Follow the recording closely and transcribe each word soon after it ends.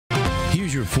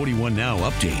Here's your 41 Now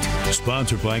update,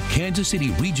 sponsored by Kansas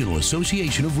City Regional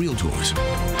Association of Realtors.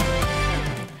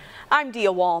 I'm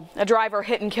Dia Wall. A driver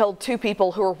hit and killed two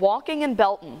people who were walking in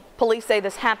Belton. Police say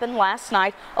this happened last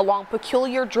night along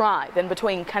Peculiar Drive in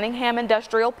between Cunningham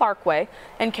Industrial Parkway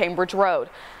and Cambridge Road.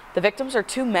 The victims are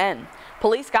two men.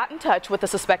 Police got in touch with the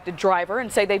suspected driver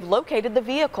and say they've located the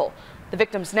vehicle. The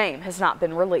victim's name has not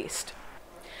been released.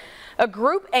 A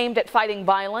group aimed at fighting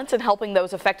violence and helping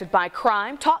those affected by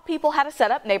crime taught people how to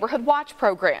set up neighborhood watch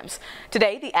programs.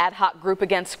 Today, the Ad Hoc Group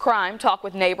Against Crime talked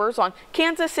with neighbors on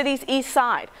Kansas City's east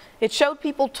side. It showed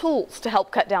people tools to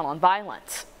help cut down on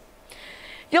violence.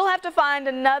 You'll have to find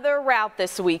another route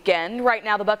this weekend. Right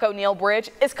now, the Buck O'Neill Bridge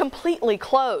is completely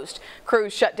closed.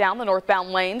 Crews shut down the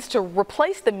northbound lanes to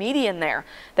replace the median there.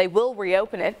 They will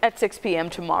reopen it at 6 p.m.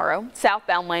 tomorrow.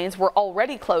 Southbound lanes were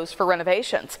already closed for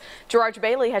renovations. Gerard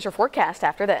Bailey has your forecast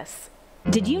after this.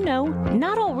 Did you know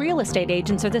not all real estate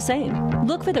agents are the same?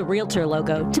 Look for the Realtor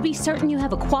logo to be certain you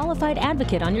have a qualified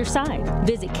advocate on your side.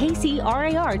 Visit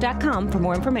kcrar.com for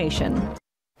more information.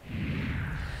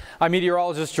 I'm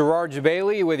meteorologist Gerard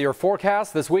Bailey with your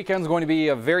forecast. This weekend is going to be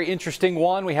a very interesting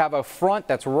one. We have a front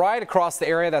that's right across the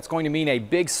area. That's going to mean a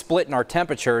big split in our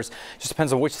temperatures. Just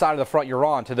depends on which side of the front you're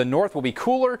on. To the north will be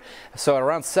cooler. So at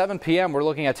around 7 p.m. we're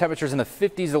looking at temperatures in the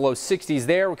 50s to low 60s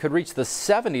there. We could reach the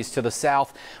 70s to the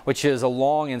south, which is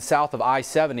along and south of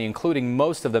I-70, including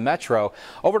most of the metro.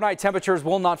 Overnight temperatures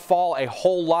will not fall a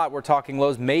whole lot. We're talking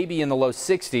lows maybe in the low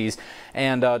 60s.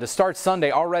 And to start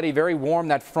Sunday, already very warm.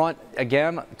 That front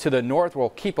again to the north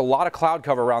will keep a lot of cloud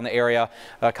cover around the area.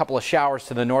 A couple of showers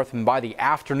to the north, and by the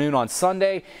afternoon on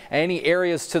Sunday, any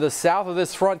areas to the south of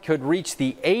this front could reach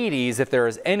the 80s if there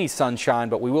is any sunshine,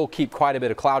 but we will keep quite a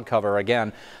bit of cloud cover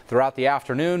again throughout the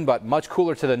afternoon, but much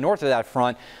cooler to the north of that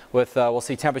front with we'll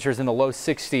see temperatures in the low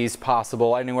 60s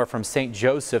possible anywhere from St.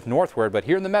 Joseph northward. But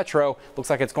here in the metro, looks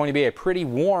like it's going to be a pretty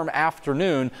warm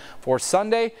afternoon for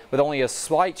Sunday with only a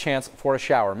slight chance for a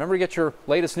shower. Remember to get your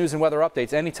latest news and weather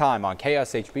updates anytime on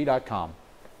KSHB.com.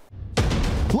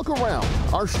 Look around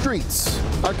our streets,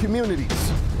 our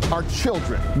communities, our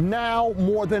children. Now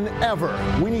more than ever,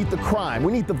 we need the crime,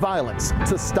 we need the violence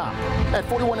to stop. At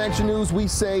 41 Action News, we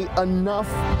say enough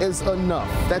is enough.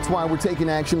 That's why we're taking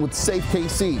action with Safe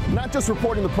KC. Not just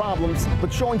reporting the problems,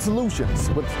 but showing solutions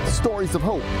with stories of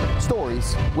hope,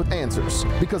 stories with answers.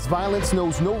 Because violence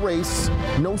knows no race,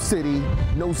 no city,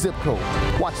 no zip code.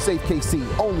 Watch Safe KC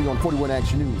only on 41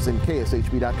 Action News and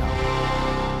KSHB.com.